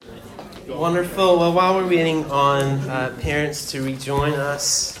Wonderful. Well, while we're waiting on parents to rejoin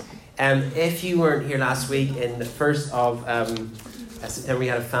us, if you weren't here last week, in the 1st of September, we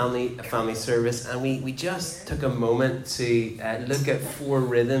had a family service, and we just took a moment to look at 4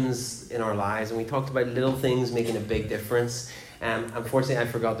 rhythms in our lives, and we talked about little things making a big difference. Unfortunately, I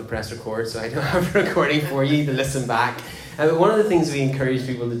forgot to press record, so I don't have a recording for you to listen back. But one of the things we encourage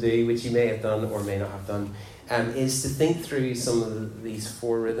people to do, which you may have done or may not have done, is to think through some of these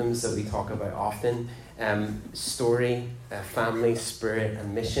 4 rhythms that we talk about often. Story, family, spirit,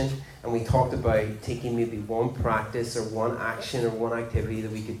 and mission. And we talked about taking maybe one practice or one action or one activity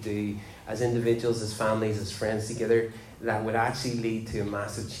that we could do as individuals, as families, as friends together that would actually lead to a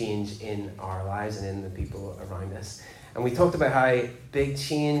massive change in our lives and in the people around us. And we talked about how big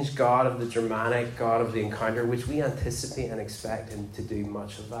change, God of the dramatic, God of the encounter, which we anticipate and expect Him to do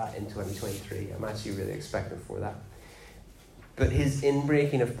much of that in 2023. I'm actually really expecting for that. But His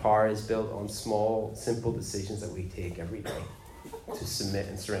inbreaking of power is built on small, simple decisions that we take every day to submit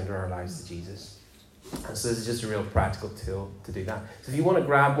and surrender our lives to Jesus. And so this is just a real practical tool to do that. So if you want to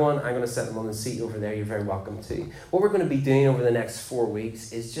grab one, I'm going to set them on the seat over there. You're very welcome to. What we're going to be doing over the next 4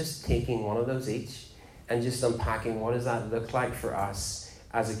 weeks is just taking one of those each and just unpacking what does that look like for us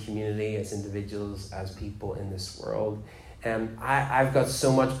as a community, as individuals, as people in this world. I've got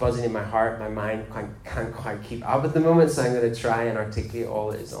so much buzzing in my heart, my mind can't quite keep up at the moment, so I'm going to try and articulate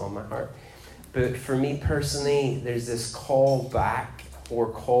all that is on my heart. But for me personally, there's this call back or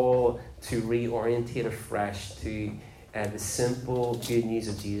call to reorientate afresh to the simple good news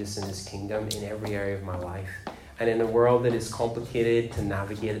of Jesus and His kingdom in every area of my life. And in a world that is complicated to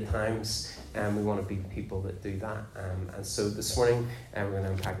navigate at times, we want to be people that do that. And so this morning, we're going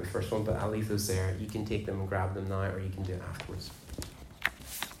to unpack the first one, but I'll leave those there. You can take them and grab them now, or you can do it afterwards.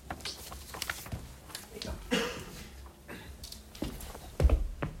 There you go.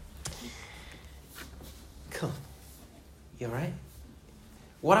 Cool. You all right?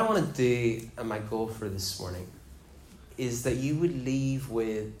 What I want to do, and my goal for this morning, is that you would leave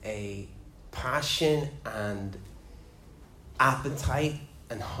with a passion and appetite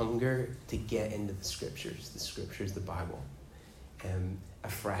and hunger to get into the scriptures, the Bible,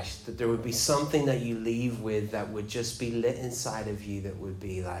 afresh. That there would be something that you leave with that would just be lit inside of you that would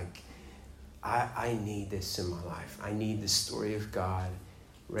be like, I need this in my life. I need the story of God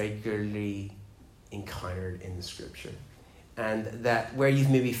regularly encountered in the scripture. And that where you've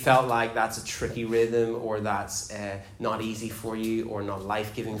maybe felt like that's a tricky rhythm or that's not easy for you or not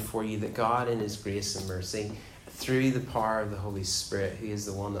life-giving for you, that God in His grace and mercy, through the power of the Holy Spirit, who is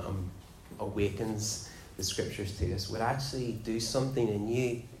the one that awakens the scriptures to us, would actually do something in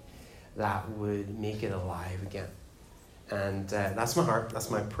you that would make it alive again. And that's my heart, that's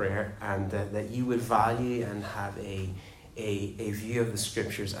my prayer, and that you would value and have a view of the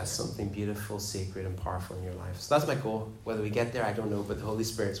scriptures as something beautiful, sacred, and powerful in your life. So that's my goal. Whether we get there, I don't know, but the Holy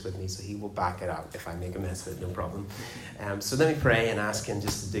Spirit's with me, so He will back it up if I make a mess of it, no problem. So let me pray and ask Him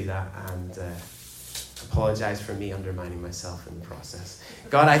just to do that, and apologize for me undermining myself in the process.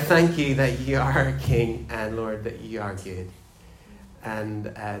 God, I thank You that You are King, and Lord, that You are good, and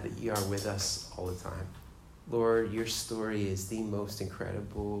that You are with us all the time. Lord, Your story is the most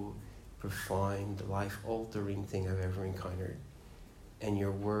incredible, profound, life-altering thing I've ever encountered, and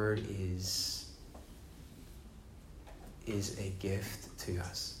Your word is a gift to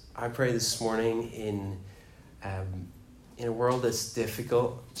us. I pray this morning in a world that's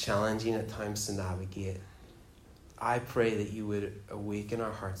difficult, challenging at times to navigate, I pray that You would awaken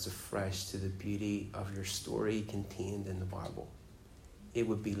our hearts afresh to the beauty of Your story contained in the Bible. It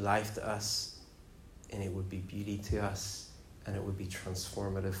would be life to us, and it would be beauty to us, and it would be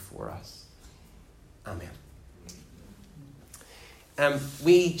transformative for us. Amen.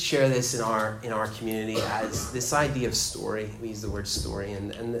 We share this in our community as this idea of story. We use the word story,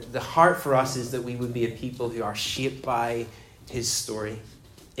 and the heart for us is that we would be a people who are shaped by His story,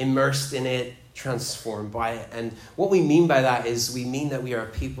 immersed in it, transformed by it. And what we mean by that is we mean that we are a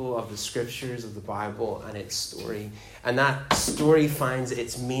people of the scriptures, of the Bible, and its story. And that story finds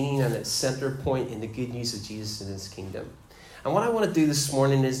its meaning and its center point in the good news of Jesus and His kingdom. And what I want to do this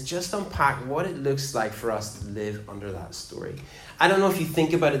morning is just unpack what it looks like for us to live under that story. I don't know if you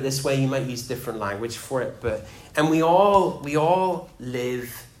think about it this way, you might use different language for it, and we all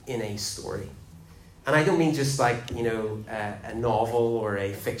live in a story. And I don't mean just like, a novel or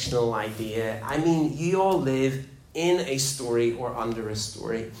a fictional idea. I mean, you all live in a story or under a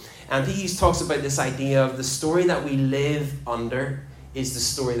story. And he talks about this idea of the story that we live under is the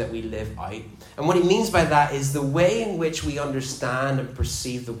story that we live out. And what he means by that is the way in which we understand and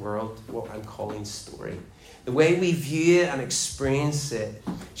perceive the world, what I'm calling story. The way we view it and experience it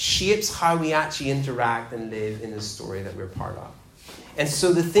shapes how we actually interact and live in the story that we're part of. And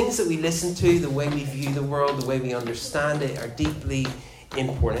so the things that we listen to, the way we view the world, the way we understand it are deeply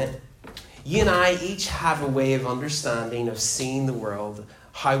important. You and I each have a way of understanding, of seeing the world,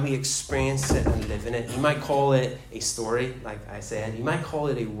 how we experience it and live in it. You might call it a story, like I said. You might call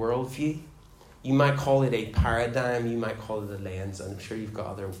it a worldview. You might call it a paradigm. You might call it a lens. I'm sure you've got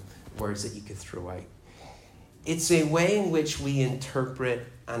other words that you could throw out. It's a way in which we interpret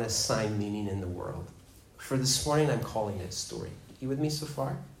and assign meaning in the world. For this morning, I'm calling it story. You with me so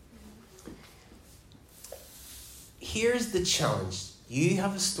far? Here's the challenge. You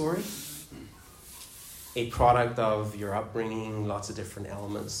have a story, a product of your upbringing, lots of different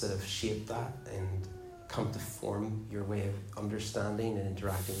elements that have shaped that and come to form your way of understanding and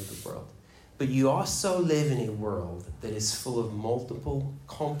interacting with the world. But you also live in a world that is full of multiple,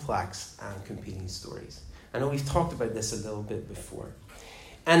 complex, and competing stories. I know we've talked about this a little bit before.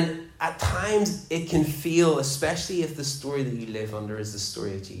 And at times it can feel, especially if the story that you live under is the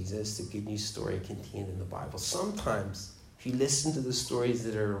story of Jesus, the good news story contained in the Bible. Sometimes, if you listen to the stories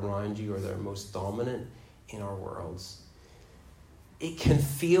that are around you or that are most dominant in our worlds, it can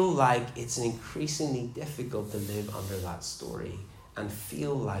feel like it's increasingly difficult to live under that story and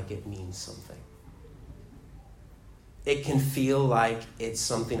feel like it means something. It can feel like it's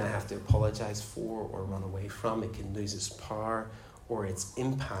something I have to apologize for or run away from. It can lose its power or its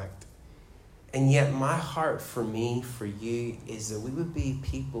impact. And yet my heart for me, for you, is that we would be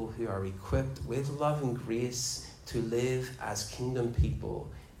people who are equipped with love and grace to live as kingdom people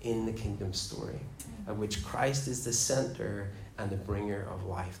in the kingdom story, of which Christ is the center and the bringer of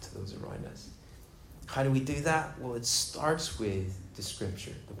life to those around us. How do we do that? Well, it starts with the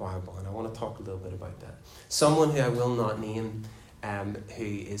scripture, the Bible, and I want to talk a little bit about that. Someone who I will not name, who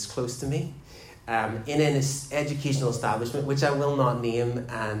is close to me, in an educational establishment, which I will not name,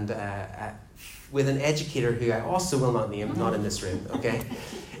 and with an educator who I also will not name, not in this room, okay?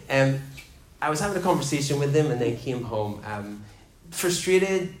 I was having a conversation with them, and they came home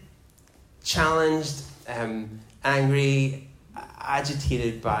frustrated, challenged, angry,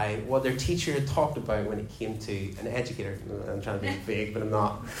 agitated by what their teacher had talked about when it came to an educator. I'm trying to be vague, but I'm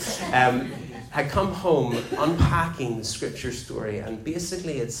not. Had come home unpacking the scripture story, and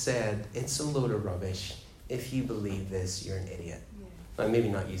basically it said, it's a load of rubbish. If you believe this, you're an idiot. Yeah. Maybe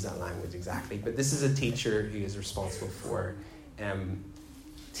not use that language exactly, but this is a teacher who is responsible for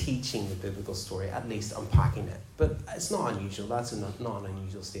teaching the biblical story, at least unpacking it. But it's not unusual. That's not an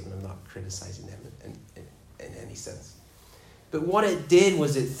unusual statement. I'm not criticizing them in any sense. But what it did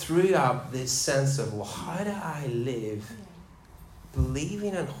was it threw up this sense of, well, how do I live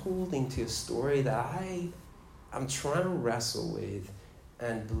believing and holding to a story that I'm trying to wrestle with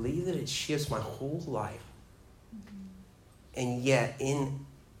and believe that it shapes my whole life? And yet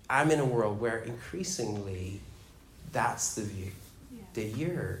I'm in a world where increasingly that's the view. That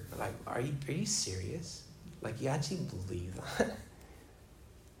you're like, are you serious? Like, you actually believe that?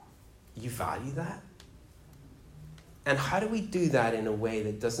 You value that? And how do we do that in a way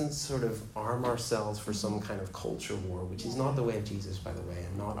that doesn't sort of arm ourselves for some kind of culture war, which is not the way of Jesus, by the way,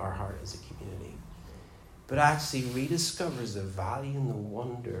 and not our heart as a community, but actually rediscovers the value and the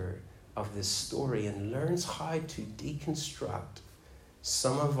wonder of this story and learns how to deconstruct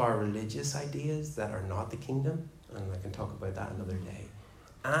some of our religious ideas that are not the kingdom, and I can talk about that another day,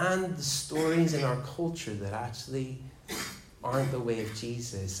 and the stories in our culture that actually aren't the way of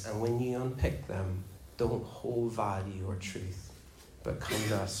Jesus, and when you unpick them, don't hold value or truth, but come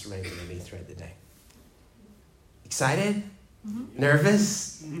to us regularly throughout the day. Excited? Mm-hmm.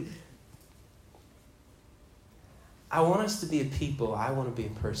 Nervous? Mm-hmm. I want us to be a people, I want to be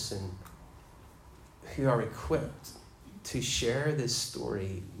a person who are equipped to share this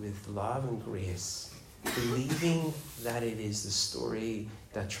story with love and grace, believing that it is the story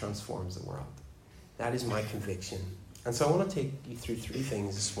that transforms the world. That is my conviction. And so I want to take you through three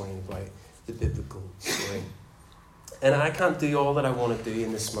things this morning about the biblical story. And I can't do all that I want to do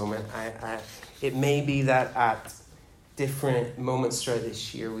in this moment. It may be that at different moments throughout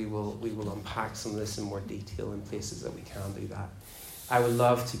this year we will unpack some of this in more detail in places that we can do that. I would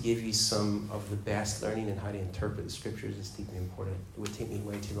love to give you some of the best learning in how to interpret the scriptures. It's deeply important. It would take me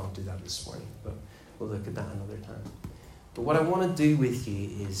way too long to do that this morning, but we'll look at that another time. But what I want to do with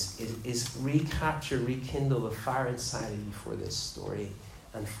you is recapture, rekindle the fire inside of you for this story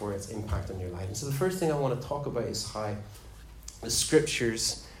and for its impact on your life. And so the first thing I want to talk about is how the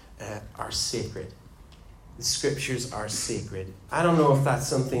scriptures are sacred. The scriptures are sacred. I don't know if that's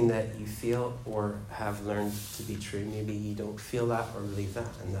something that you feel or have learned to be true. Maybe you don't feel that or believe that,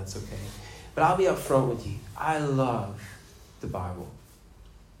 and that's okay. But I'll be upfront with you. I love the Bible.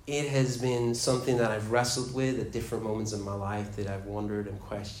 It has been something that I've wrestled with at different moments in my life, that I've wondered and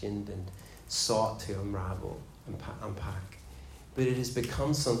questioned and sought to unravel and unpack. But it has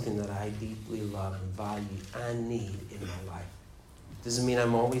become something that I deeply love and value and need in my life. Doesn't mean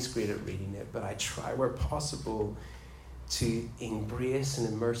I'm always great at reading it, but I try where possible to embrace and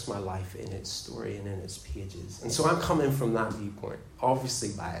immerse my life in its story and in its pages. And so I'm coming from that viewpoint, obviously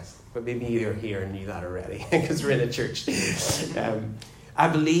biased, but maybe you're here and knew that already because we're in a church. I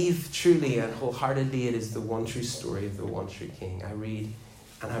believe truly and wholeheartedly it is the one true story of the one true King. I read,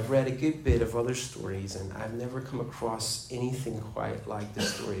 and I've read a good bit of other stories, and I've never come across anything quite like the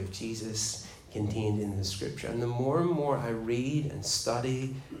story of Jesus contained in the scripture. And the more and more I read and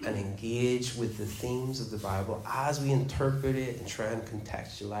study and engage with the themes of the Bible as we interpret it and try and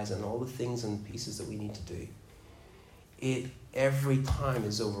contextualize and all the things and pieces that we need to do, it every time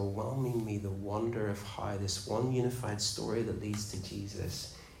is overwhelming me, the wonder of how this one unified story that leads to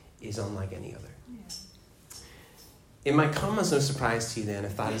Jesus is unlike any other. Yeah. It might come as no surprise to you then,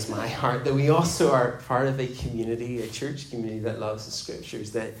 if that is my heart, that we also are part of a community, a church community that loves the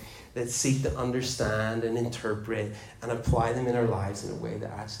scriptures, that seek to understand and interpret and apply them in our lives in a way that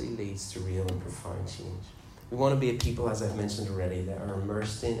actually leads to real and profound change. We want to be a people, as I've mentioned already, that are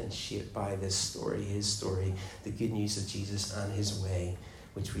immersed in and shaped by this story, his story, the good news of Jesus and his way,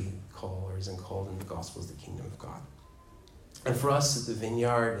 which we call, or isn't called in the Gospels, the kingdom of God. And for us at the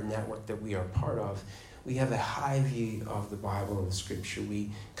Vineyard, the network that we are part of, we have a high view of the Bible and the scripture. We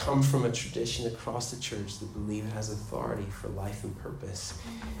come from a tradition across the church that believe it has authority for life and purpose.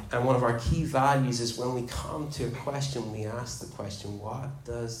 And one of our key values is when we come to a question, we ask the question, what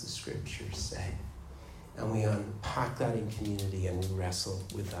does the scripture say? And we unpack that in community and we wrestle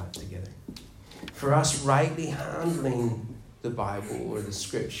with that together. For us, rightly handling the Bible or the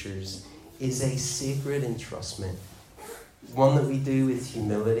scriptures is a sacred entrustment, one that we do with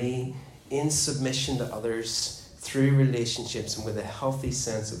humility, in submission to others, through relationships, and with a healthy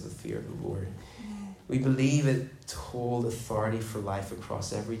sense of the fear of the Lord. We believe it to hold authority for life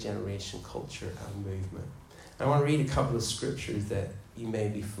across every generation, culture, and movement. I want to read a couple of scriptures that you may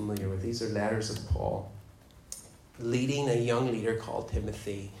be familiar with. These are letters of Paul, leading a young leader called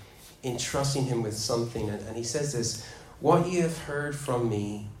Timothy, entrusting him with something. And he says this, what you have heard from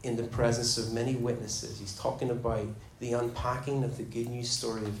me in the presence of many witnesses. He's talking about the unpacking of the good news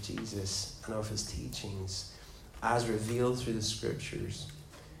story of Jesus and of his teachings as revealed through the scriptures.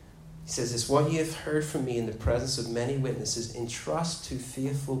 He says this, what you have heard from me in the presence of many witnesses, entrust to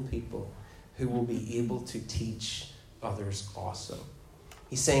faithful people who will be able to teach others also.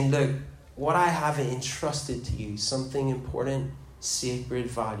 He's saying, look, what I have entrusted to you, something important, sacred,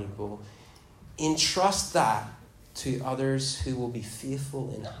 valuable, entrust that to others who will be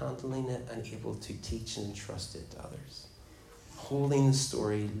faithful in handling it and able to teach and entrust it to others. Holding the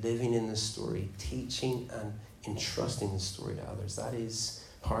story, living in the story, teaching and entrusting the story to others. That is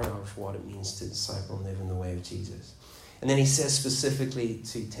part of what it means to disciple and live in the way of Jesus. And then he says specifically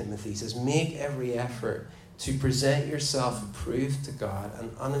to Timothy, he says, make every effort to present yourself approved to God,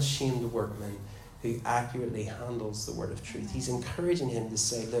 an unashamed workman who accurately handles the word of truth. He's encouraging him to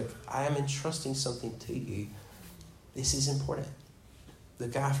say, look, I am entrusting something to you. This is important.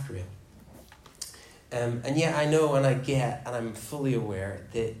 Look after it. And yet I know and I get and I'm fully aware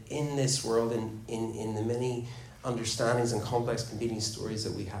that in this world, in the many understandings and complex competing stories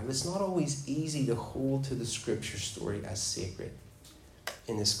that we have, it's not always easy to hold to the scripture story as sacred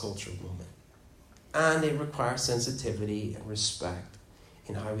in this cultural moment. And it requires sensitivity and respect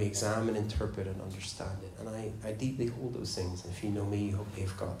in how we examine, interpret, and understand it. And I deeply hold those things. And if you know me, you hope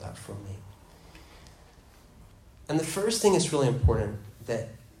you've got that from me. And the first thing is really important, that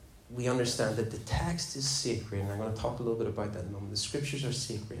we understand that the text is sacred, and I'm going to talk a little bit about that in a moment. The scriptures are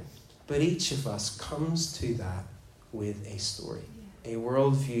sacred, but each of us comes to that with a story, a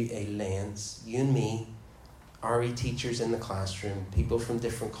worldview, a lens. You and me, RE teachers in the classroom, people from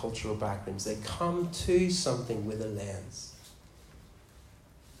different cultural backgrounds, they come to something with a lens.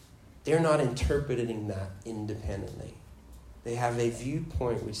 They're not interpreting that independently. They have a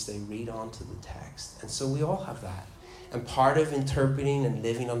viewpoint which they read onto the text. And so we all have that. And part of interpreting and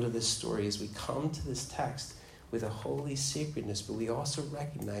living under this story is we come to this text with a holy sacredness, but we also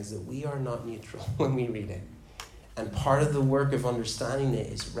recognize that we are not neutral when we read it. And part of the work of understanding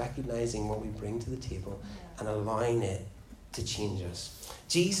it is recognizing what we bring to the table and allowing it to change us.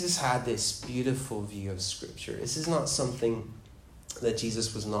 Jesus had this beautiful view of Scripture. This is not something that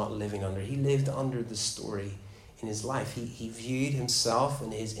Jesus was not living under. He lived under the story in his life. He viewed himself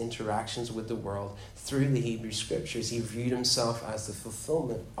and his interactions with the world through the Hebrew Scriptures. He viewed himself as the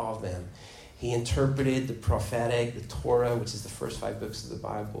fulfillment of them. He interpreted the prophetic, the Torah, which is the first 5 books of the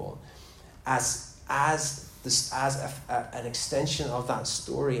Bible, as an extension of that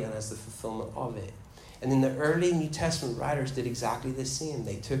story and as the fulfillment of it. And then the early New Testament writers did exactly the same.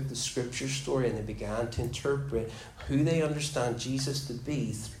 They took the scripture story and they began to interpret who they understand Jesus to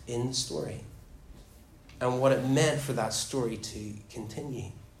be in the story and what it meant for that story to continue.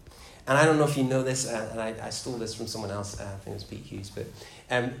 And I don't know if you know this, and I stole this from someone else, I think it was Pete Hughes, but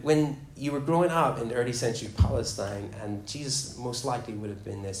when you were growing up in the early century Palestine, and Jesus most likely would have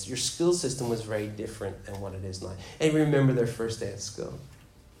been this, your school system was very different than what it is now. Anybody remember their first day at school?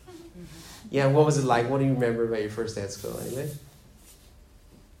 Yeah, what was it like? What do you remember about your first day at school anyway?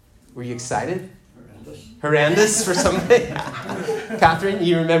 Were you excited? Horrendous for somebody? Catherine,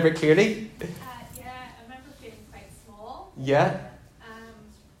 you remember it clearly? Yeah, I remember feeling quite small. Yeah?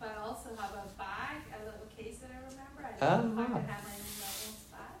 But I also have a bag, a little case that I remember. I Oh, don't know if I wow. could have my own little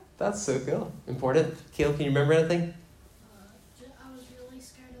bag. That's so cool. Important. Kale, can you remember anything? I was really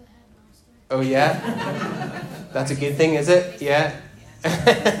scared of the headmaster. Oh, yeah? That's a good thing, is it? Yeah?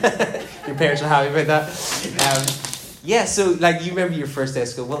 Your parents are happy about that? Yeah, so like you remember your first day of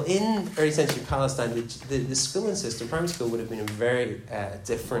school. Well, in early century Palestine, the schooling system, primary school, would have been a very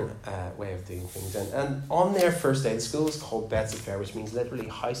different way of doing things. And on their first day, the school was called Beth Sefer, which means literally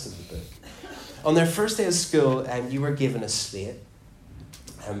house of the book. On their first day of school, you were given a slate.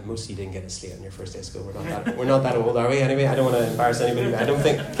 Most of you didn't get a slate on your first day of school. We're not that old, are we? Anyway, I don't want to embarrass anybody. I don't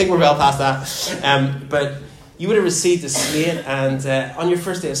think we're well past that. But you would have received a slate, and on your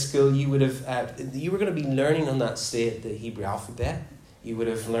first day of school, you would have you were going to be learning on that slate the Hebrew alphabet. You would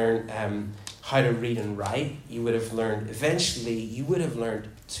have learned how to read and write. You would have learned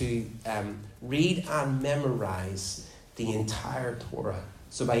to read and memorize the entire Torah.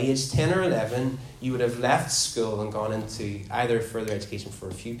 So by age 10 or 11, you would have left school and gone into either further education for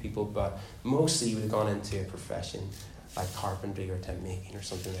a few people, but mostly you would have gone into a profession like carpentry or tent making or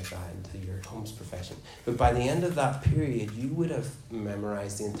something like that, into your home's profession. But by the end of that period, you would have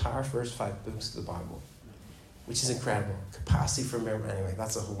memorized the entire first 5 books of the Bible, which is incredible. Capacity for memory. Anyway,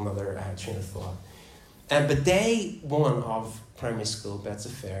 that's a whole other train of thought. But day 1 of primary school, Beth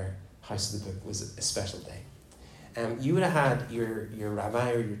Sefer, House of the Book, was a special day. You would have had your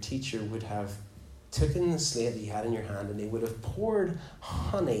rabbi or your teacher would have taken the slate that you had in your hand and they would have poured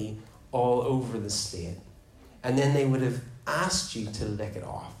honey all over the slate. And then they would have asked you to lick it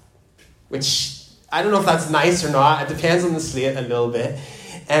off. Which, I don't know if that's nice or not. It depends on the slate a little bit.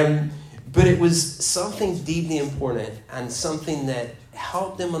 But it was something deeply important and something that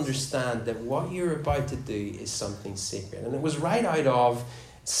helped them understand that what you're about to do is something sacred. And it was right out of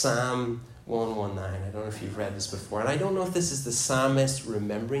Psalm 119. I don't know if you've read this before. And I don't know if this is the psalmist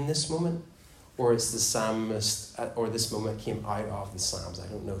remembering this moment, or it's the psalmist, or this moment came out of the Psalms. I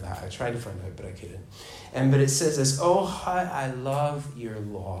don't know that. I tried to find out, but I couldn't. But it says this, oh, how I love your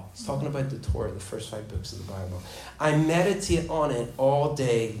law. It's talking about the Torah, the first 5 books of the Bible. I meditate on it all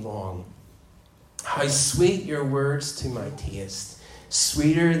day long. How sweet your words to my taste,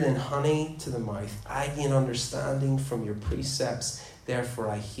 sweeter than honey to the mouth. I gain understanding from your precepts, therefore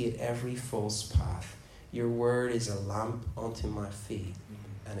I hate every false path. Your word is a lamp unto my feet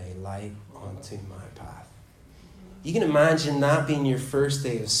and a light onto my path. You can imagine that being your first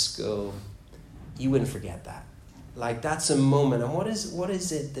day of school. You wouldn't forget that. Like, that's a moment. And what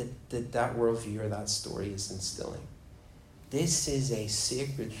is it that worldview or that story is instilling? This is a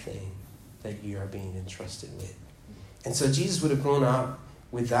sacred thing that you are being entrusted with. And so Jesus would have grown up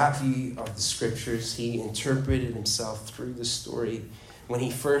with that view of the scriptures. He interpreted himself through the story. When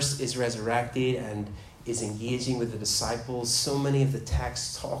he first is resurrected and is engaging with the disciples, so many of the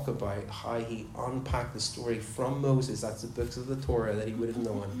texts talk about how he unpacked the story from Moses, that's the books of the Torah that he would have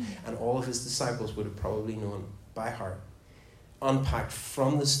known, and all of his disciples would have probably known by heart, unpacked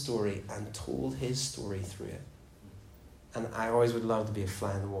from the story and told his story through it. And I always would love to be a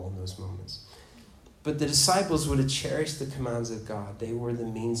fly on the wall in those moments. But the disciples would have cherished the commands of God. They were the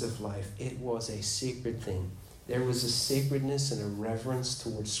means of life. It was a sacred thing. There was a sacredness and a reverence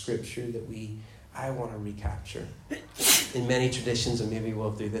towards Scripture that I want to recapture. In many traditions, and maybe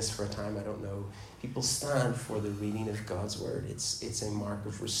we'll do this for a time, I don't know, people stand for the reading of God's Word. It's a mark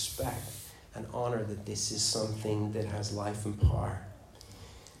of respect and honor that this is something that has life and power.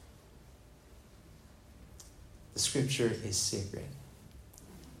 The Scripture is sacred.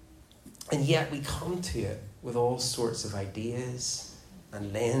 And yet we come to it with all sorts of ideas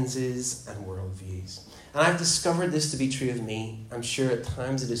and lenses and worldviews. And I've discovered this to be true of me. I'm sure at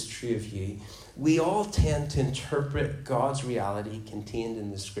times it is true of you. We all tend to interpret God's reality contained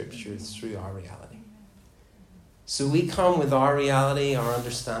in the Scriptures through our reality. So we come with our reality, our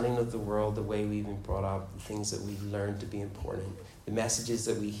understanding of the world, the way we've been brought up, the things that we've learned to be important, the messages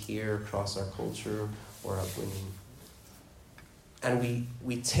that we hear across our culture or upbringing. And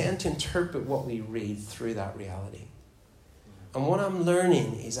we tend to interpret what we read through that reality. And what I'm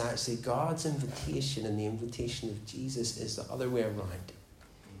learning is actually God's invitation and the invitation of Jesus is the other way around.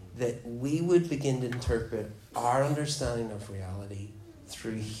 That we would begin to interpret our understanding of reality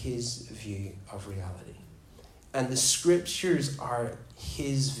through his view of reality. And the scriptures are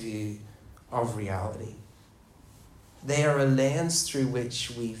his view of reality. They are a lens through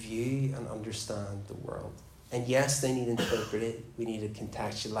which we view and understand the world. And yes, they need interpreted. We need to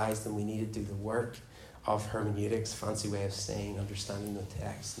contextualize them. We need to do the work of hermeneutics, fancy way of saying understanding the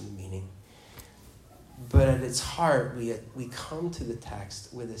text and the meaning. But at its heart, we come to the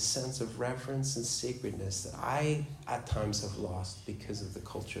text with a sense of reverence and sacredness that I, at times, have lost because of the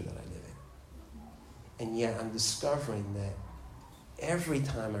culture that I live in. And yet I'm discovering that every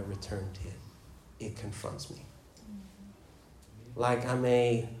time I return to it, it confronts me. Like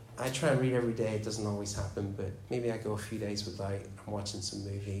I try and read every day, it doesn't always happen, but maybe I go a few days without. I'm watching some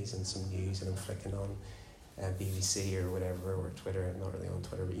movies and some news and I'm flicking on BBC or whatever, or Twitter. I'm not really on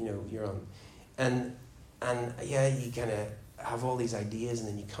Twitter, but you're on. And yeah, you kind of have all these ideas and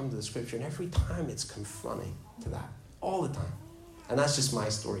then you come to the scripture and every time it's confronting to that, all the time. And that's just my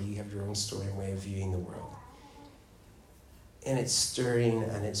story. You have your own story and way of viewing the world. And it's stirring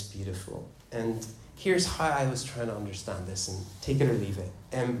and it's beautiful. And here's how I was trying to understand this, and take it or leave it.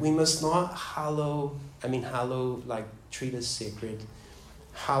 And we must not hallow, like treat as sacred,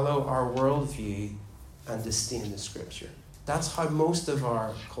 hallow our worldview and disdain the scripture. That's how most of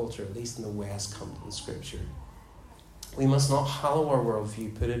our culture, at least in the West, come to the scripture. We must not hallow our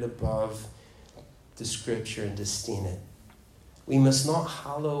worldview, put it above the scripture and disdain it. We must not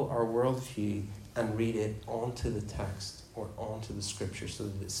hallow our worldview and read it onto the text or onto the scripture so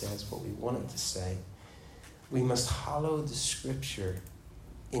that it says what we want it to say. We must hallow the scripture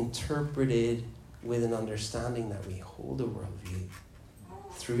interpreted with an understanding that we hold a worldview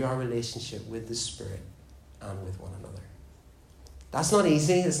through our relationship with the Spirit and with one another. That's not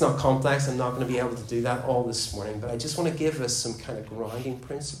easy. It's not complex. I'm not going to be able to do that all this morning, but I just want to give us some kind of grounding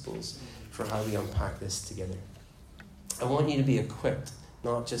principles for how we unpack this together. I want you to be equipped,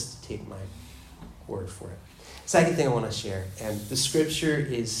 not just to take my word for it. Second thing I want to share, the scripture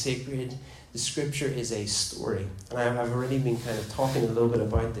is sacred. The scripture is a story. And I've already been kind of talking a little bit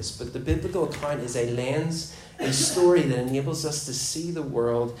about this, but the biblical account is a lens, a story that enables us to see the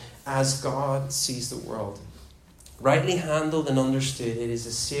world as God sees the world. Rightly handled and understood, it is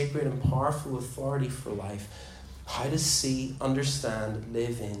a sacred and powerful authority for life, how to see, understand,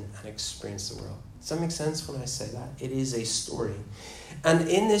 live in, and experience the world. Does that make sense when I say that? It is a story. And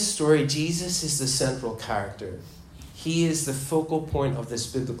in this story, Jesus is the central character. He is the focal point of this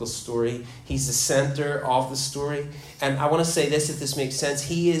biblical story. He's the center of the story. And I want to say this, if this makes sense.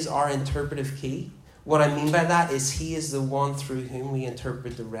 He is our interpretive key. What I mean by that is he is the one through whom we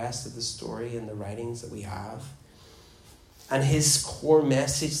interpret the rest of the story and the writings that we have. And his core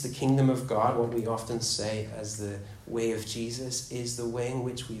message, the kingdom of God, what we often say as the way of Jesus, is the way in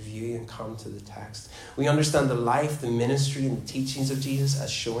which we view and come to the text. We understand the life, the ministry, and the teachings of Jesus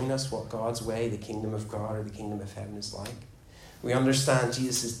as showing us what God's way, the kingdom of God or the kingdom of heaven is like. We understand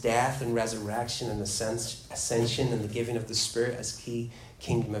Jesus' death and resurrection and ascension and the giving of the Spirit as key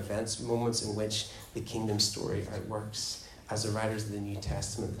kingdom events, moments in which the kingdom story outworks, as the writers of the New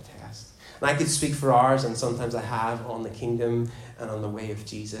Testament attest. And I could speak for hours, and sometimes I have, on the kingdom and on the way of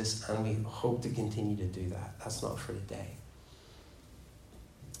Jesus, and we hope to continue to do that. That's not for today.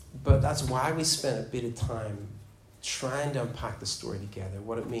 But that's why we spent a bit of time trying to unpack the story together,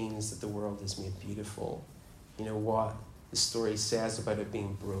 what it means that the world is made beautiful, what the story says about it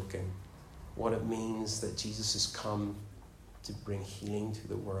being broken, what it means that Jesus has come to bring healing to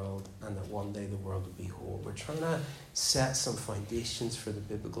the world and that one day the world will be whole. We're trying to set some foundations for the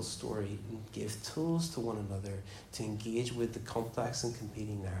biblical story and give tools to one another to engage with the complex and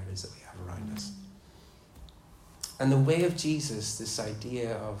competing narratives that we have around us. And the way of Jesus, this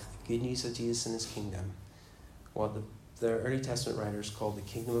idea of the good news of Jesus and his kingdom, what the early Testament writers called the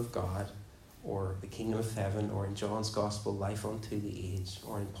kingdom of God, or the kingdom of heaven, or in John's gospel, life unto the age,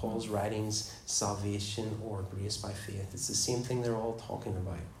 or in Paul's writings, salvation or grace by faith. It's the same thing they're all talking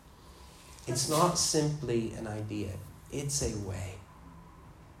about. It's not simply an idea. It's a way.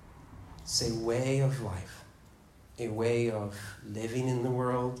 It's a way of life. A way of living in the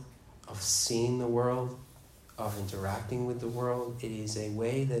world, of seeing the world, of interacting with the world. It is a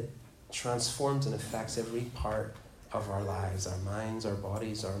way that transforms and affects every part of our lives, our minds, our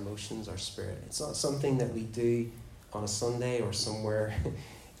bodies, our emotions, our spirit. It's not something that we do on a Sunday or somewhere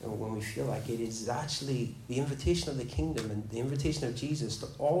when we feel like it is actually the invitation of the kingdom and the invitation of Jesus to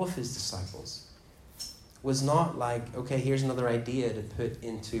all of his disciples was not like, okay, here's another idea to put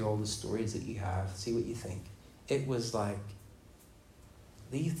into all the stories that you have, see what you think. It was like,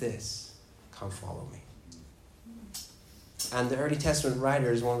 leave this, come follow me. And the early Testament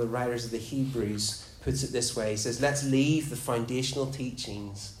writers, one of the writers of the Hebrews, puts it this way. He says, let's leave the foundational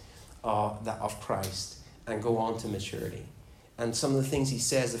teachings of Christ and go on to maturity. And some of the things he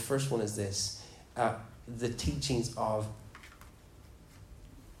says, the first one is this, the teachings of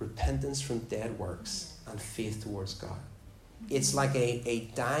repentance from dead works and faith towards God. It's like a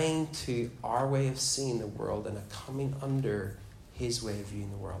dying to our way of seeing the world and a coming under his way of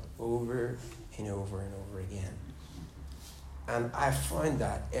viewing the world over and over and over again. And I find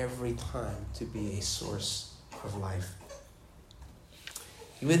that every time to be a source of life.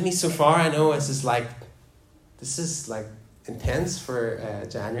 You with me so far? I know this is like intense for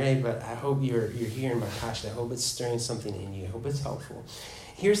January, but I hope you're hearing my passion. I hope it's stirring something in you. I hope it's helpful.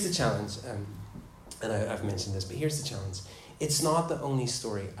 Here's the challenge, and I've mentioned this, but here's the challenge. It's not the only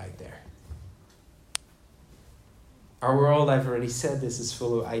story out there. Our world, I've already said this, is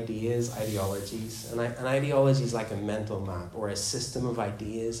full of ideas, ideologies. And an ideology is like a mental map or a system of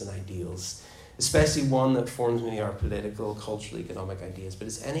ideas and ideals, especially one that forms maybe our political, cultural, economic ideas. But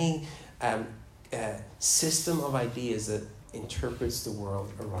it's any system of ideas that interprets the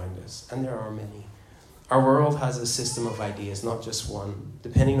world around us. And there are many. Our world has a system of ideas, not just one.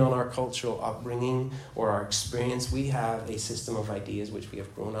 Depending on our cultural upbringing or our experience, we have a system of ideas which we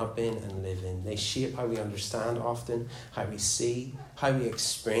have grown up in and live in. They shape how we understand often, how we see, how we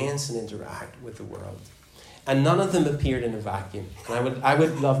experience and interact with the world. And none of them appeared in a vacuum. And I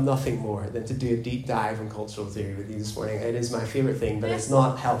would love nothing more than to do a deep dive in cultural theory with you this morning. It is my favourite thing, but it's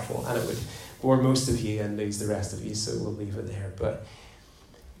not helpful. And it would bore most of you and lose the rest of you, so we'll leave it there. But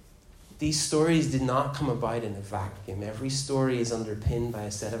these stories did not come about in a vacuum. Every story is underpinned by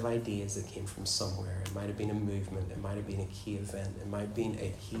a set of ideas that came from somewhere. It might have been a movement. It might have been a key event. It might have been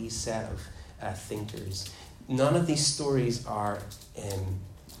a key set of thinkers. None of these stories are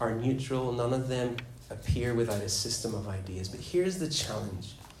neutral. None of them appear without a system of ideas. But here's the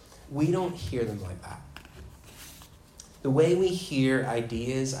challenge. We don't hear them like that. The way we hear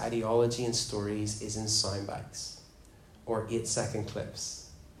ideas, ideology, and stories is in sound bites or 8-second clips,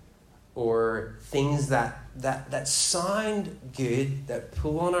 or things that sound good, that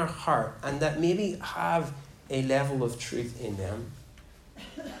pull on our heart, and that maybe have a level of truth in them,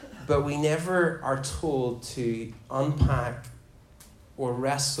 but we never are told to unpack or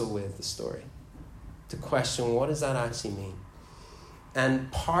wrestle with the story, to question, what does that actually mean?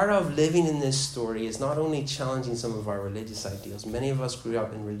 And part of living in this story is not only challenging some of our religious ideals. Many of us grew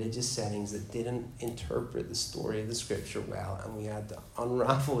up in religious settings that didn't interpret the story of the scripture well, and we had to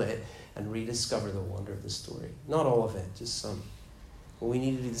unravel it and rediscover the wonder of the story. Not all of it, just some. But we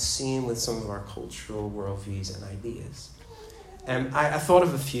need to do the same with some of our cultural worldviews and ideas. I thought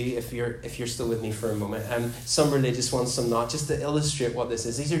of a few, if you're still with me for a moment. Some religious ones, some not, just to illustrate what this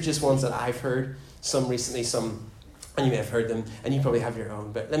is. These are just ones that I've heard, some recently, some, and you may have heard them, and you probably have your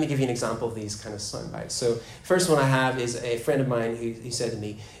own. But let me give you an example of these kind of sound bites. So first one I have is a friend of mine who said to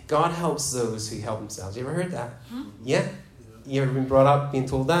me, God helps those who help themselves. You ever heard that? Yeah? You ever been brought up being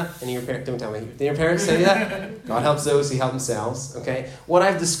told that? And your parents, don't tell me. Did your parents say that? God helps those who help themselves. Okay? What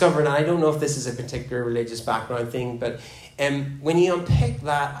I've discovered, and I don't know if this is a particular religious background thing, but when you unpick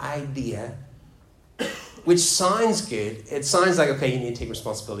that idea, which sounds good, it sounds like, okay, you need to take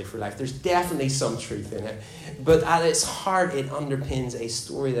responsibility for life. There's definitely some truth in it. But at its heart, it underpins a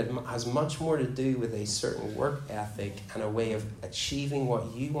story that has much more to do with a certain work ethic and a way of achieving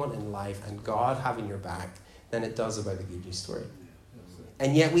what you want in life and God having your back than it does about the good news story.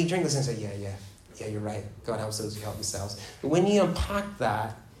 And yet we drink this and say, yeah, you're right. God helps those who help themselves. But when you unpack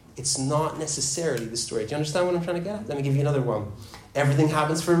that, it's not necessarily the story. Do you understand what I'm trying to get at? Let me give you another one. Everything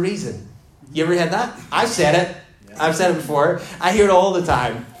happens for a reason. You ever had that? I've said it. I've said it before. I hear it all the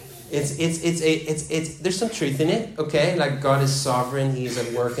time. It's there's some truth in it, okay? Like God is sovereign, He is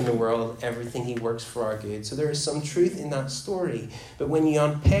at work in the world, everything He works for our good. So there is some truth in that story. But when you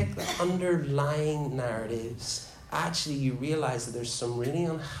unpick the underlying narratives, actually you realize that there's some really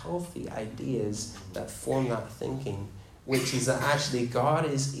unhealthy ideas that form that thinking, which is that actually God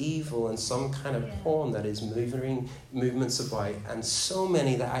is evil and some kind of pawn that is moving movements about. And so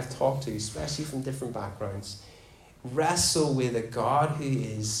many that I've talked to, especially from different backgrounds, wrestle with a God who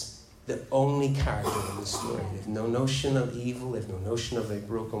is the only character in the story. They have no notion of evil, they have no notion of a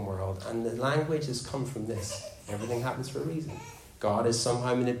broken world. And the language has come from this. Everything happens for a reason. God is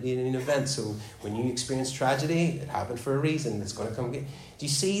somehow manipulating events. So when you experience tragedy, it happened for a reason. It's going to come. Do you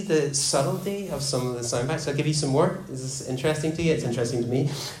see the subtlety of some of the sound bites? I'll give you some more. Is this interesting to you? It's interesting to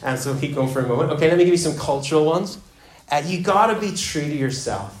me. And so keep going for a moment. Okay, let me give you some cultural ones. You got to be true to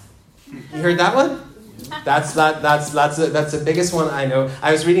yourself. You heard that one? That's the biggest one I know.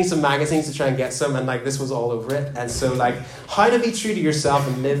 I was reading some magazines to try and get some, and like this was all over it. And so like, how to be true to yourself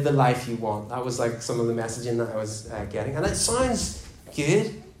and live the life you want. That was like some of the messaging that I was getting. And it sounds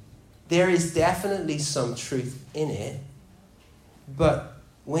good. There is definitely some truth in it. But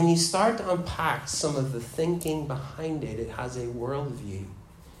when you start to unpack some of the thinking behind it, it has a worldview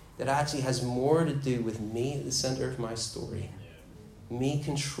that actually has more to do with me at the center of my story. Me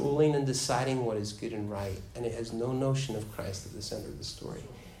controlling and deciding what is good and right. And it has no notion of Christ at the center of the story.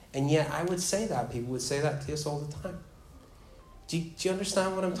 And yet I would say that. People would say that to us all the time. Do you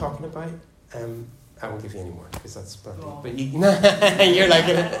understand what I'm talking about? I won't give you any more because that's plenty. But you're like,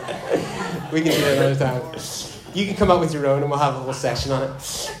 we can do it another time. You can come up with your own and we'll have a whole session on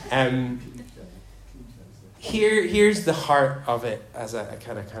it. Here's the heart of it as I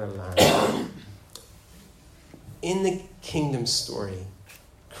kind of land. In the kingdom story,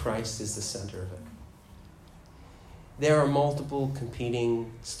 Christ is the center of it. There are multiple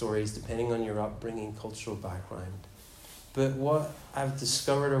competing stories depending on your upbringing, cultural background. But what I've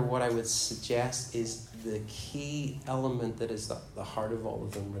discovered, or what I would suggest, is the key element that is the heart of all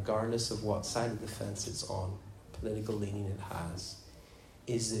of them, regardless of what side of the fence it's on, political leaning it has,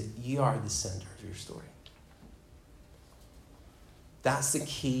 is that you are the center of your story. That's the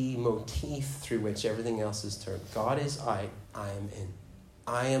key motif through which everything else is turned. God is out, I am in.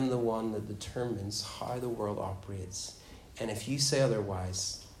 I am the one that determines how the world operates. And if you say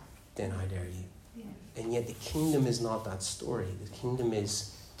otherwise, then how dare you? Yeah. And yet the kingdom is not that story. The kingdom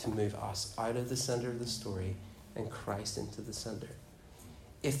is to move us out of the center of the story and Christ into the center.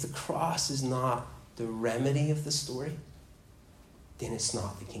 If the cross is not the remedy of the story, then it's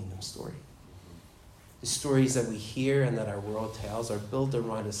not the kingdom story. The stories that we hear and that our world tells are built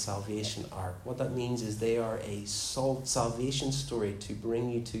around a salvation arc. What that means is they are a salvation story to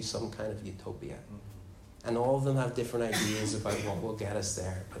bring you to some kind of utopia. And all of them have different ideas about what will get us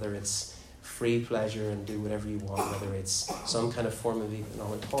there, whether it's free pleasure and do whatever you want, whether it's some kind of form of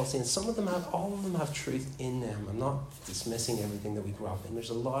economic policy. And all of them have truth in them. I'm not dismissing everything that we grew up in. There's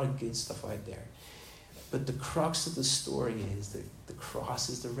a lot of good stuff out there. But the crux of the story is that the cross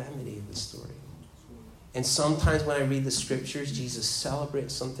is the remedy of the story. And sometimes when I read the scriptures, Jesus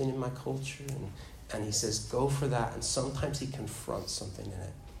celebrates something in my culture and he says, go for that. And sometimes he confronts something in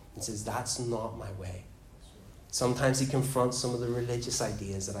it and says, that's not my way. Sometimes he confronts some of the religious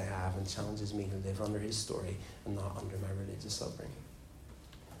ideas that I have and challenges me to live under his story and not under my religious upbringing.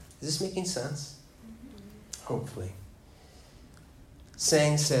 Is this making sense? Hopefully.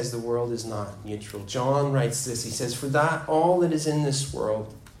 Saying says the world is not neutral. John writes this. He says, for that all that is in this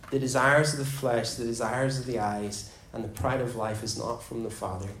world, the desires of the flesh, the desires of the eyes, and the pride of life is not from the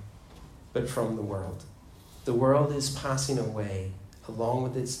Father, but from the world. The world is passing away along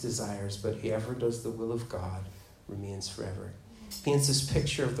with its desires, but whoever does the will of God remains forever. He paints this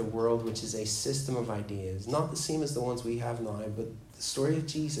picture of the world, which is a system of ideas, not the same as the ones we have now, but the story of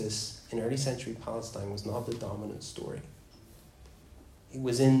Jesus in early century Palestine was not the dominant story. It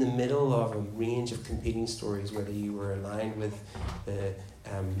was in the middle of a range of competing stories, whether you were aligned with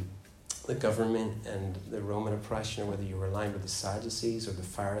the government and the Roman oppression, or whether you were aligned with the Sadducees or the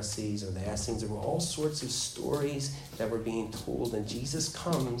Pharisees or the Essenes. There were all sorts of stories that were being told, and Jesus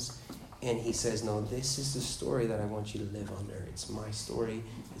comes and he says, no, this is the story that I want you to live under. It's my story.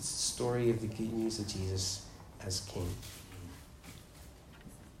 It's the story of the good news of Jesus as King.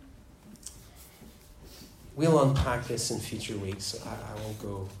 We'll unpack this in future weeks. I won't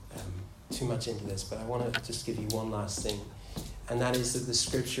go too much into this, but I want to just give you one last thing. And that is that the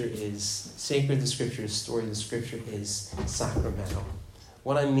scripture is sacred, the scripture is story, the scripture is sacramental.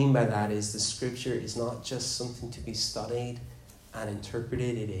 What I mean by that is the scripture is not just something to be studied and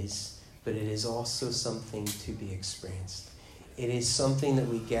interpreted, it is, but it is also something to be experienced. It is something that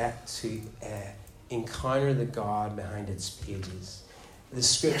we get to encounter the God behind its pages. The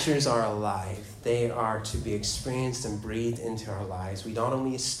scriptures are alive. They are to be experienced and breathed into our lives. We not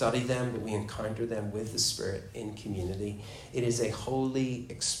only study them, but we encounter them with the Spirit in community. It is a holy,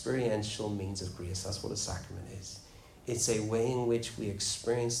 experiential means of grace. That's what a sacrament is. It's a way in which we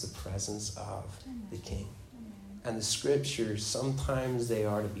experience the presence of the King. And the scriptures, sometimes they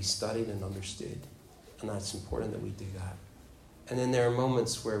are to be studied and understood. And that's important that we do that. And then there are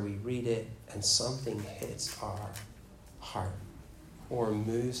moments where we read it and something hits our heart, or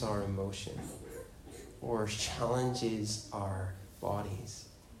moves our emotion, or challenges our bodies.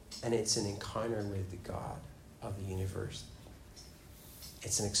 And it's an encounter with the God of the universe.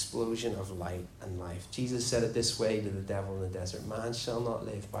 It's an explosion of light and life. Jesus said it this way to the devil in the desert: man shall not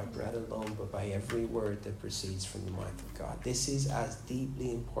live by bread alone, but by every word that proceeds from the mouth of God. This is as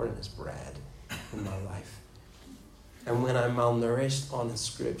deeply important as bread in my life. And when I'm malnourished on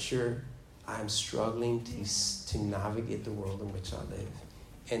Scripture, I'm struggling to navigate the world in which I live.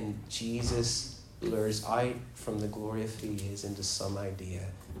 And Jesus lures out from the glory of who he is into some idea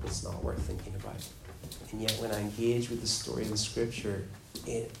that's not worth thinking about. And yet when I engage with the story of the Scripture,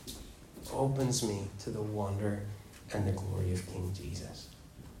 it opens me to the wonder and the glory of King Jesus.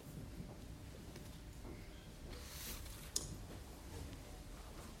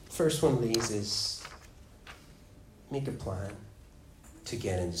 First one of these is make a plan to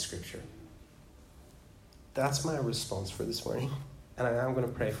get into Scripture. That's my response for this morning. And I'm going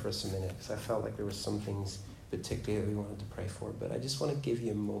to pray for us a minute because I felt like there were some things particularly that we wanted to pray for. But I just want to give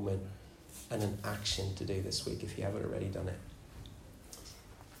you a moment and an action to do this week if you haven't already done it.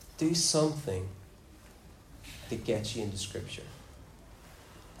 Do something that gets you into Scripture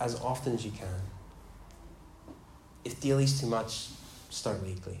as often as you can. If daily's too much, start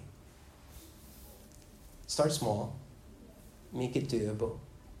weekly. Start small. Make it doable.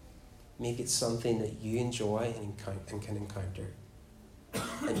 Make it something that you enjoy and can encounter.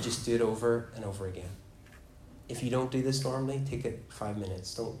 And just do it over and over again. If you don't do this normally, take it 5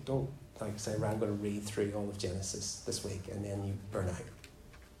 minutes. Don't like say, I'm going to read through all of Genesis this week and then you burn out.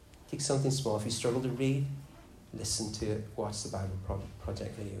 Take something small. If you struggle to read, listen to it. Watch the Bible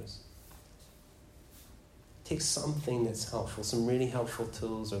Project videos. Take something that's helpful, some really helpful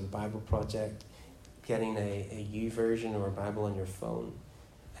tools, or the Bible Project, getting a YouVersion or a Bible on your phone,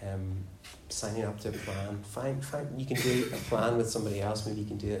 signing up to a plan. Find you can do a plan with somebody else. Maybe you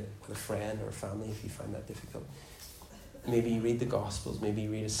can do it with a friend or a family if you find that difficult. Maybe you read the Gospels. Maybe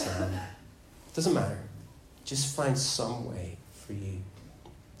you read a psalm. It doesn't matter. Just find some way for you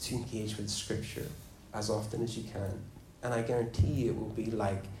to engage with Scripture as often as you can. And I guarantee you it will be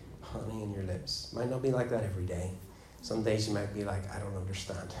like honey in your lips. Might not be like that every day. Some days you might be like, I don't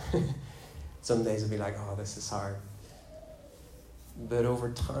understand. Some days you'll be like, oh, this is hard. But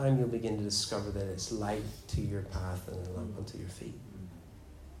over time you'll begin to discover that it's light to your path and a lamp unto your feet.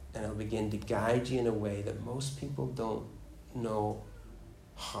 And it'll begin to guide you in a way that most people don't know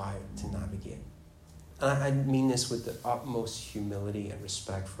how to navigate. And I mean this with the utmost humility and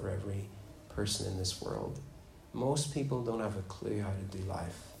respect for every person in this world. Most people don't have a clue how to do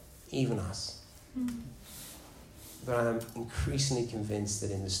life, even us. But I'm increasingly convinced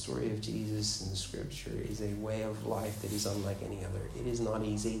that in the story of Jesus in the Scripture is a way of life that is unlike any other. It is not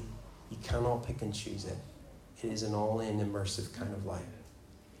easy. You cannot pick and choose it. It is an all-in immersive kind of life.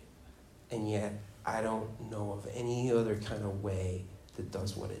 And yet, I don't know of any other kind of way that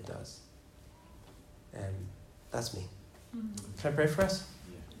does what it does. That's me. Can I pray for us?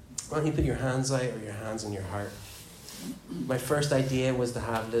 Why don't you put your hands out or your hands on your heart? My first idea was to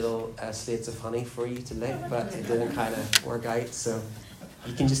have little slates of honey for you to lick, but it didn't kind of work out, so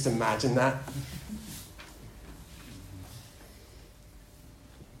you can just imagine that.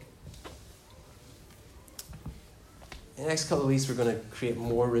 In the next couple of weeks, we're going to create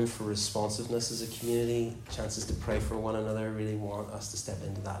more room for responsiveness as a community, chances to pray for one another. I really want us to step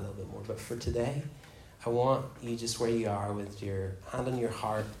into that a little bit more. But for today, I want you just where you are with your hand on your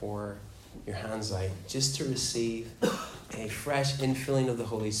heart or your hands out, just to receive a fresh infilling of the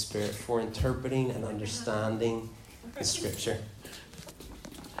Holy Spirit for interpreting and understanding the Scripture.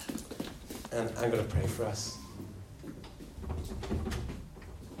 And I'm going to pray for us.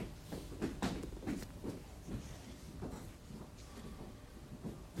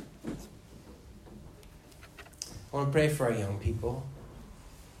 I want to pray for our young people.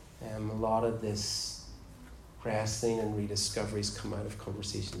 A lot of this wrestling and rediscoveries come out of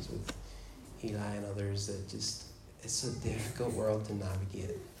conversations with Eli and others that just, it's a difficult world to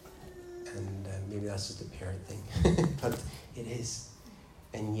navigate. And maybe that's just a parent thing, but it is.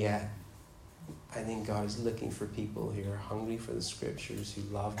 And yet, I think God is looking for people who are hungry for the Scriptures, who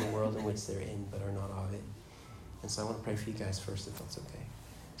love the world in which they're in, but are not of it. And so I want to pray for you guys first, if that's okay.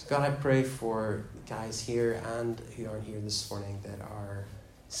 So God, I pray for guys here and who aren't here this morning that are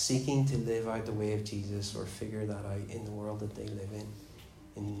seeking to live out the way of Jesus or figure that out in the world that they live in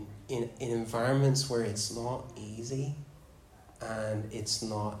environments where it's not easy and it's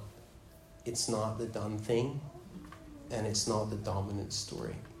not the done thing and it's not the dominant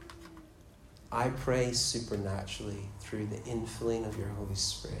story. I pray supernaturally through the infilling of your Holy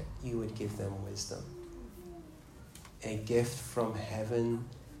Spirit, you would give them wisdom. A gift from heaven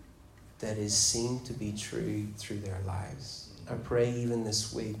that is seen to be true through their lives. I pray even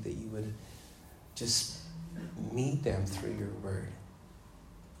this week that you would just meet them through your word.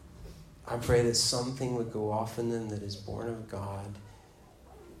 I pray that something would go off in them that is born of God,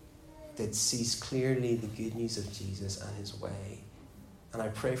 that sees clearly the good news of Jesus and his way. And I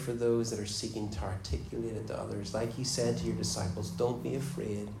pray for those that are seeking to articulate it to others. Like you said to your disciples, don't be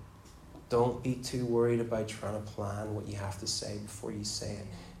afraid. Don't be too worried about trying to plan what you have to say before you say it.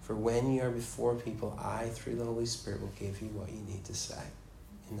 For when you are before people, I, through the Holy Spirit, will give you what you need to say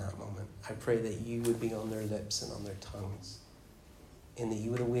in that moment. I pray that you would be on their lips and on their tongues, and that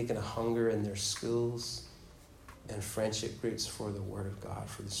you would awaken a hunger in their schools and friendship groups for the Word of God,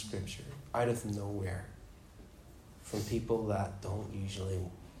 for the Scripture, out of nowhere, from people that don't usually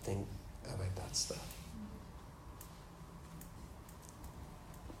think about that stuff.